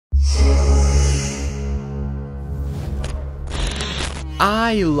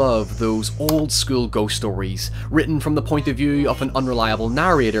I love those old school ghost stories, written from the point of view of an unreliable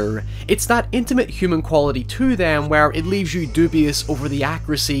narrator. It's that intimate human quality to them where it leaves you dubious over the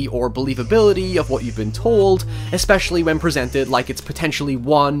accuracy or believability of what you've been told, especially when presented like it's potentially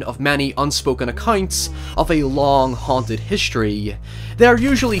one of many unspoken accounts of a long haunted history. They're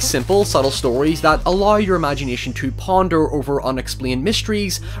usually simple, subtle stories that allow your imagination to ponder over unexplained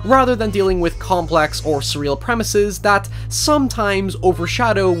mysteries rather than dealing with complex or surreal premises that sometimes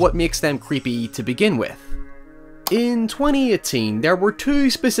overshadow what makes them creepy to begin with. In 2018, there were two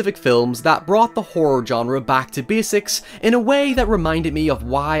specific films that brought the horror genre back to basics in a way that reminded me of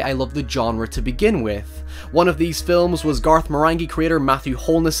why I love the genre to begin with. One of these films was Garth Marenghi creator Matthew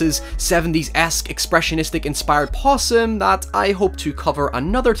Holness's 70s-esque expressionistic inspired Possum that I hope to cover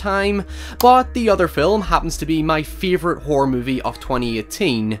another time, but the other film happens to be my favourite horror movie of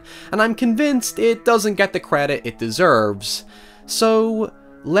 2018, and I'm convinced it doesn't get the credit it deserves. So,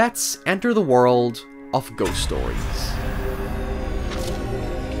 let's enter the world of ghost stories.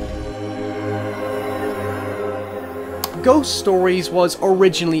 Ghost Stories was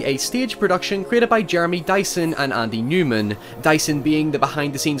originally a stage production created by Jeremy Dyson and Andy Newman, Dyson being the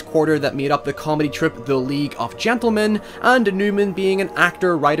behind-the-scenes quarter that made up the comedy troupe The League of Gentlemen, and Newman being an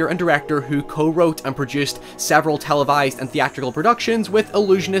actor, writer and director who co-wrote and produced several televised and theatrical productions with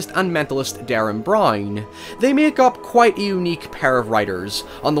illusionist and mentalist Darren Brown. They make up quite a unique pair of writers.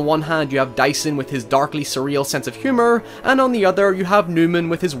 On the one hand you have Dyson with his darkly surreal sense of humour, and on the other you have Newman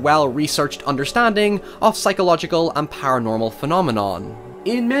with his well-researched understanding of psychological and paranormal phenomenon.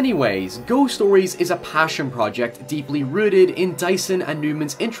 In many ways, Ghost Stories is a passion project deeply rooted in Dyson and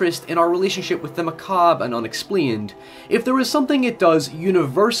Newman's interest in our relationship with the macabre and unexplained. If there is something it does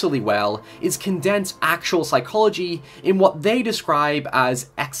universally well, is condense actual psychology in what they describe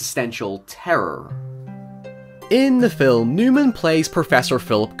as existential terror. In the film, Newman plays Professor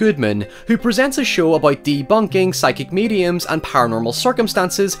Philip Goodman, who presents a show about debunking psychic mediums and paranormal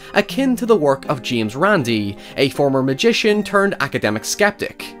circumstances akin to the work of James Randi, a former magician turned academic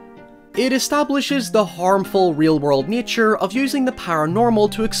skeptic. It establishes the harmful real-world nature of using the paranormal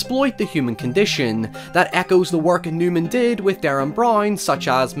to exploit the human condition, that echoes the work Newman did with Darren Brown, such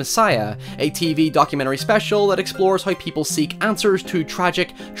as Messiah, a TV documentary special that explores how people seek answers to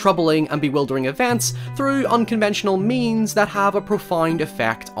tragic, troubling and bewildering events through unconventional means that have a profound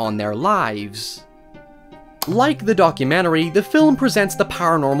effect on their lives. Like the documentary, the film presents the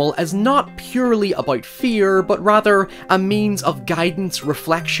paranormal as not purely about fear, but rather a means of guidance,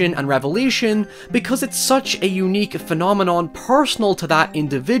 reflection, and revelation, because it's such a unique phenomenon personal to that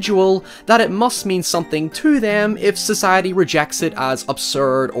individual that it must mean something to them if society rejects it as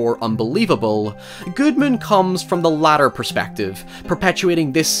absurd or unbelievable. Goodman comes from the latter perspective,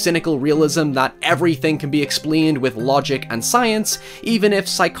 perpetuating this cynical realism that everything can be explained with logic and science, even if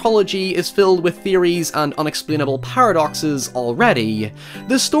psychology is filled with theories and unexplainable paradoxes already.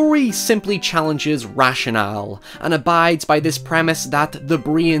 The story simply challenges rationale, and abides by this premise that the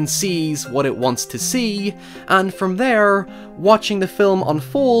brain sees what it wants to see, and from there, watching the film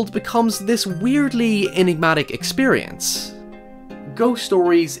unfold becomes this weirdly enigmatic experience. Ghost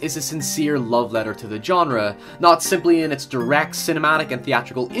Stories is a sincere love letter to the genre, not simply in its direct cinematic and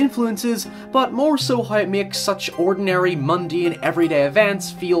theatrical influences, but more so how it makes such ordinary, mundane, everyday events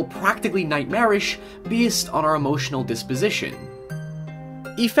feel practically nightmarish based on our emotional disposition.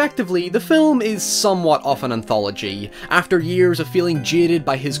 Effectively, the film is somewhat of an anthology. After years of feeling jaded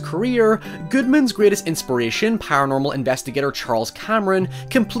by his career, Goodman's greatest inspiration, paranormal investigator Charles Cameron,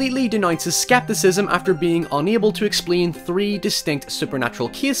 completely denounces skepticism after being unable to explain 3 distinct supernatural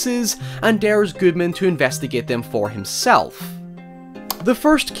cases, and dares Goodman to investigate them for himself. The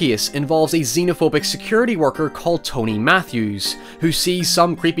first case involves a xenophobic security worker called Tony Matthews, who sees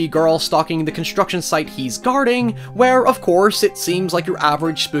some creepy girl stalking the construction site he's guarding, where of course it seems like your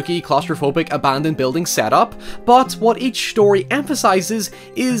average spooky claustrophobic abandoned building setup, but what each story emphasizes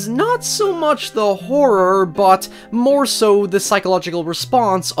is not so much the horror, but more so the psychological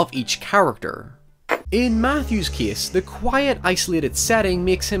response of each character. In Matthew's case, the quiet, isolated setting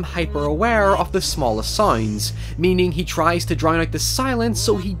makes him hyper-aware of the smallest sounds, meaning he tries to drown out the silence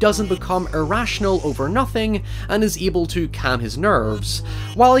so he doesn't become irrational over nothing and is able to calm his nerves.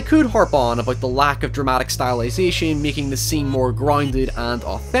 While I could harp on about the lack of dramatic stylization making the scene more grounded and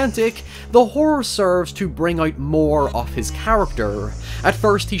authentic, the horror serves to bring out more of his character. At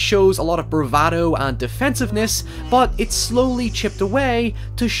first he shows a lot of bravado and defensiveness, but it's slowly chipped away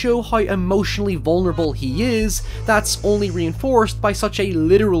to show how emotionally vulnerable he is, that's only reinforced by such a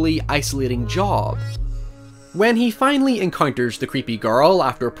literally isolating job. When he finally encounters the creepy girl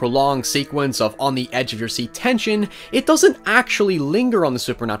after a prolonged sequence of on-the-edge-of-your-seat tension, it doesn't actually linger on the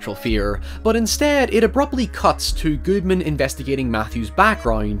supernatural fear, but instead it abruptly cuts to Goodman investigating Matthew's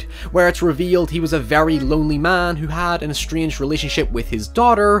background, where it's revealed he was a very lonely man who had an estranged relationship with his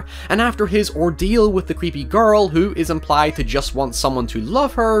daughter, and after his ordeal with the creepy girl, who is implied to just want someone to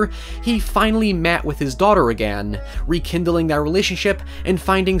love her, he finally met with his daughter again, rekindling their relationship and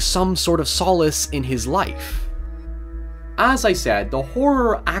finding some sort of solace in his life. As I said, the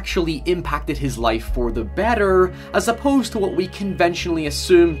horror actually impacted his life for the better, as opposed to what we conventionally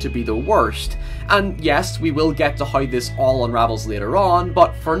assume to be the worst. And yes, we will get to how this all unravels later on,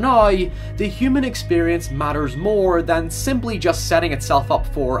 but for now, the human experience matters more than simply just setting itself up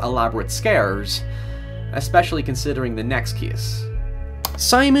for elaborate scares, especially considering the next case.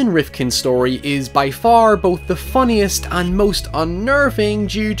 Simon Rifkin's story is by far both the funniest and most unnerving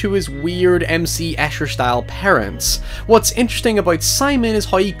due to his weird MC Escher-style parents. What's interesting about Simon is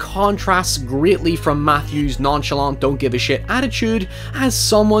how he contrasts greatly from Matthew's nonchalant don't-give-a-shit attitude as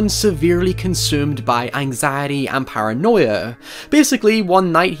someone severely consumed by anxiety and paranoia. Basically,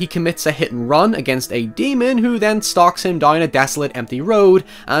 one night he commits a hit and run against a demon who then stalks him down a desolate empty road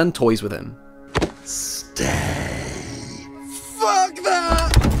and toys with him. Stay. Fuck that!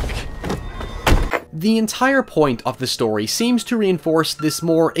 The entire point of the story seems to reinforce this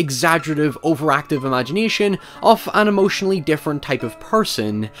more exaggerative, overactive imagination of an emotionally different type of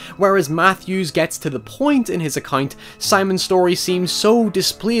person. Whereas Matthews gets to the point in his account, Simon's story seems so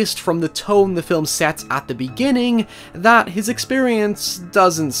displaced from the tone the film sets at the beginning that his experience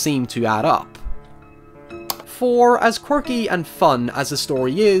doesn't seem to add up. For as quirky and fun as the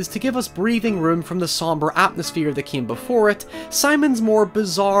story is, to give us breathing room from the somber atmosphere that came before it, Simon's more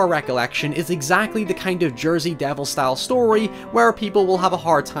bizarre recollection is exactly the kind of Jersey Devil style story where people will have a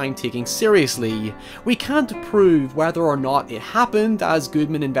hard time taking seriously. We can't prove whether or not it happened as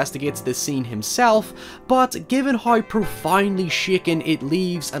Goodman investigates this scene himself, but given how profoundly shaken it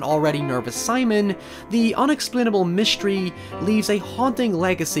leaves an already nervous Simon, the unexplainable mystery leaves a haunting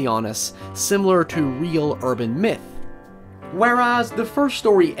legacy on us, similar to real urban myth. Whereas the first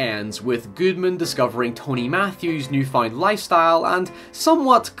story ends with Goodman discovering Tony Matthews' newfound lifestyle and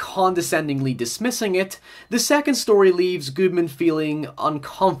somewhat condescendingly dismissing it, the second story leaves Goodman feeling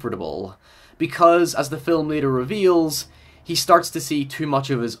uncomfortable, because as the film later reveals, he starts to see too much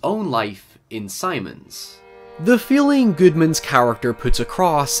of his own life in Simon's. The feeling Goodman's character puts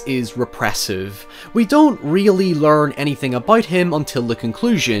across is repressive. We don't really learn anything about him until the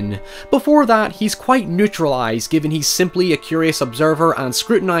conclusion. Before that, he's quite neutralized given he's simply a curious observer and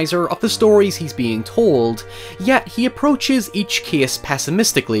scrutinizer of the stories he's being told, yet he approaches each case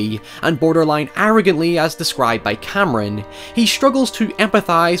pessimistically, and borderline arrogantly as described by Cameron. He struggles to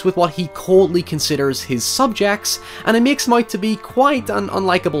empathize with what he coldly considers his subjects, and it makes him out to be quite an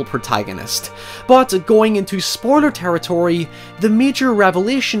unlikable protagonist. But going into spoiler territory, the major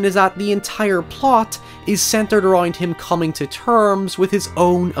revelation is that the entire plot is centered around him coming to terms with his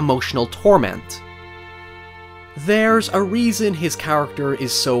own emotional torment. There's a reason his character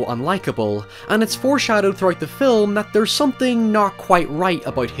is so unlikable, and it's foreshadowed throughout the film that there's something not quite right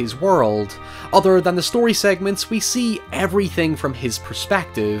about his world. Other than the story segments, we see everything from his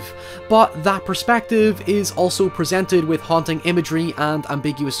perspective, but that perspective is also presented with haunting imagery and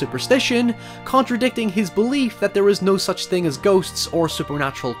ambiguous superstition, contradicting his belief that there is no such thing as ghosts or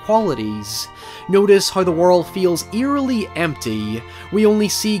supernatural qualities. Notice how the world feels eerily empty. We only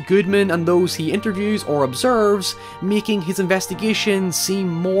see Goodman and those he interviews or observes, making his investigation seem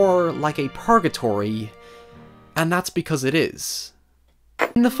more like a purgatory. And that's because it is.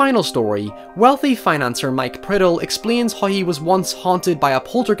 In the final story, wealthy financier Mike Priddle explains how he was once haunted by a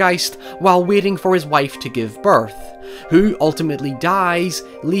poltergeist while waiting for his wife to give birth, who ultimately dies,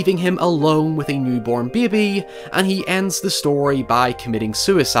 leaving him alone with a newborn baby, and he ends the story by committing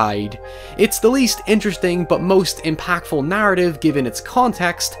suicide. It's the least interesting but most impactful narrative given its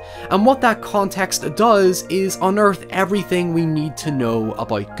context, and what that context does is unearth everything we need to know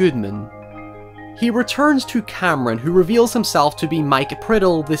about Goodman. He returns to Cameron, who reveals himself to be Mike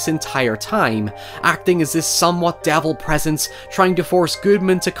Priddle this entire time, acting as this somewhat devil presence trying to force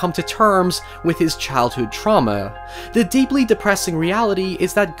Goodman to come to terms with his childhood trauma. The deeply depressing reality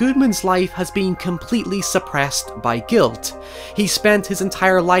is that Goodman's life has been completely suppressed by guilt. He spent his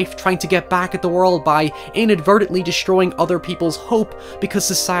entire life trying to get back at the world by inadvertently destroying other people's hope because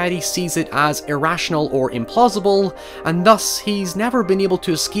society sees it as irrational or implausible, and thus he's never been able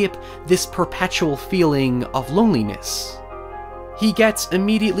to escape this perpetual feeling of loneliness. He gets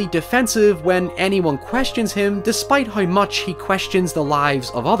immediately defensive when anyone questions him, despite how much he questions the lives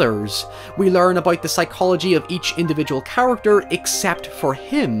of others. We learn about the psychology of each individual character except for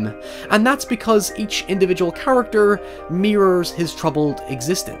him, and that's because each individual character mirrors his troubled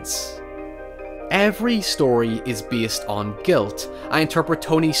existence. Every story is based on guilt. I interpret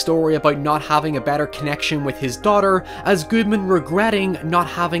Tony's story about not having a better connection with his daughter as Goodman regretting not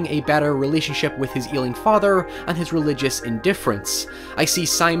having a better relationship with his ailing father and his religious indifference. I see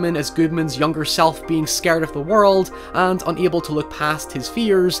Simon as Goodman's younger self being scared of the world and unable to look past his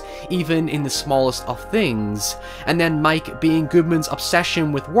fears, even in the smallest of things. And then Mike being Goodman's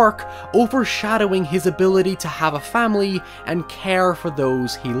obsession with work, overshadowing his ability to have a family and care for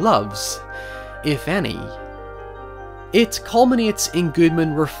those he loves, if any. It culminates in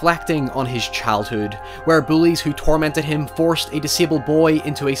Goodman reflecting on his childhood, where bullies who tormented him forced a disabled boy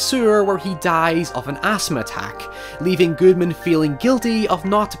into a sewer where he dies of an asthma attack, leaving Goodman feeling guilty of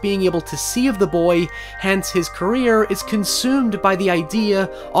not being able to save the boy, hence his career is consumed by the idea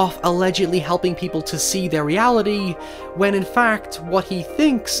of allegedly helping people to see their reality, when in fact what he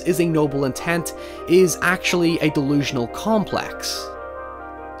thinks is a noble intent is actually a delusional complex.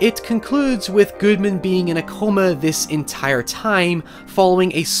 It concludes with Goodman being in a coma this entire time,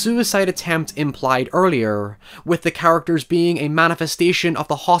 following a suicide attempt implied earlier, with the characters being a manifestation of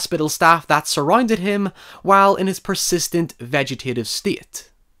the hospital staff that surrounded him, while in his persistent vegetative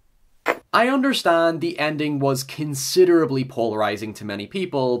state. I understand the ending was considerably polarizing to many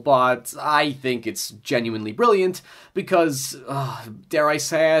people, but I think it's genuinely brilliant because, dare I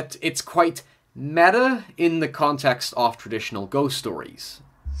say it, it's quite meta in the context of traditional ghost stories.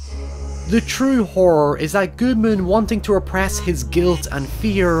 The true horror is that Goodman, wanting to repress his guilt and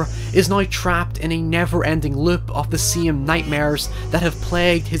fear, is now trapped in a never-ending loop of the same nightmares that have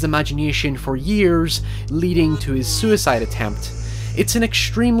plagued his imagination for years, leading to his suicide attempt. It's an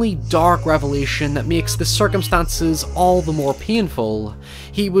extremely dark revelation that makes the circumstances all the more painful.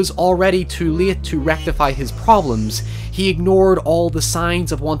 He was already too late to rectify his problems. He ignored all the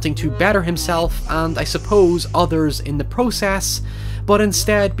signs of wanting to better himself and, I suppose, others in the process, but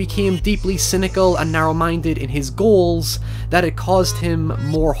instead became deeply cynical and narrow-minded in his goals that it caused him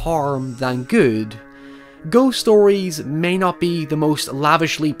more harm than good. Ghost Stories may not be the most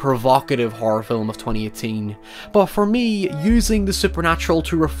lavishly provocative horror film of 2018, but for me, using the supernatural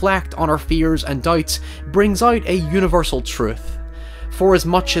to reflect on our fears and doubts brings out a universal truth. For as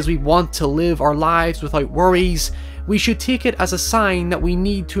much as we want to live our lives without worries, we should take it as a sign that we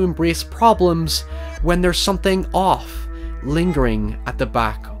need to embrace problems when there's something off, lingering at the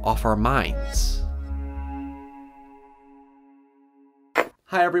back of our minds.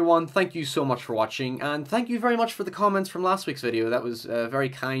 Hi everyone, thank you so much for watching, and thank you very much for the comments from last week's video. That was very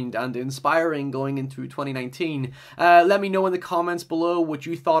kind and inspiring going into 2019. Let me know in the comments below what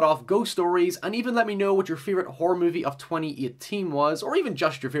you thought of Ghost Stories, and even let me know what your favourite horror movie of 2018 was, or even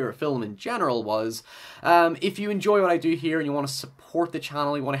just your favourite film in general was. If you enjoy what I do here and you want to support the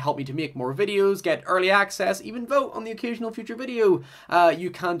channel, you want to help me to make more videos, get early access, even vote on the occasional future video, you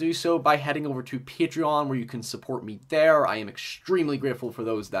can do so by heading over to Patreon, where you can support me there. I am extremely grateful for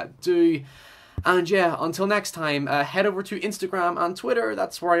those that do. And yeah, until next time, head over to Instagram and Twitter.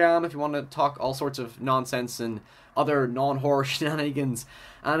 That's where I am if you want to talk all sorts of nonsense and other non-horror shenanigans.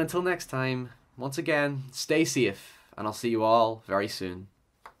 And until next time, once again, stay safe, and I'll see you all very soon.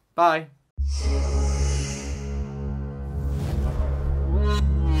 Bye.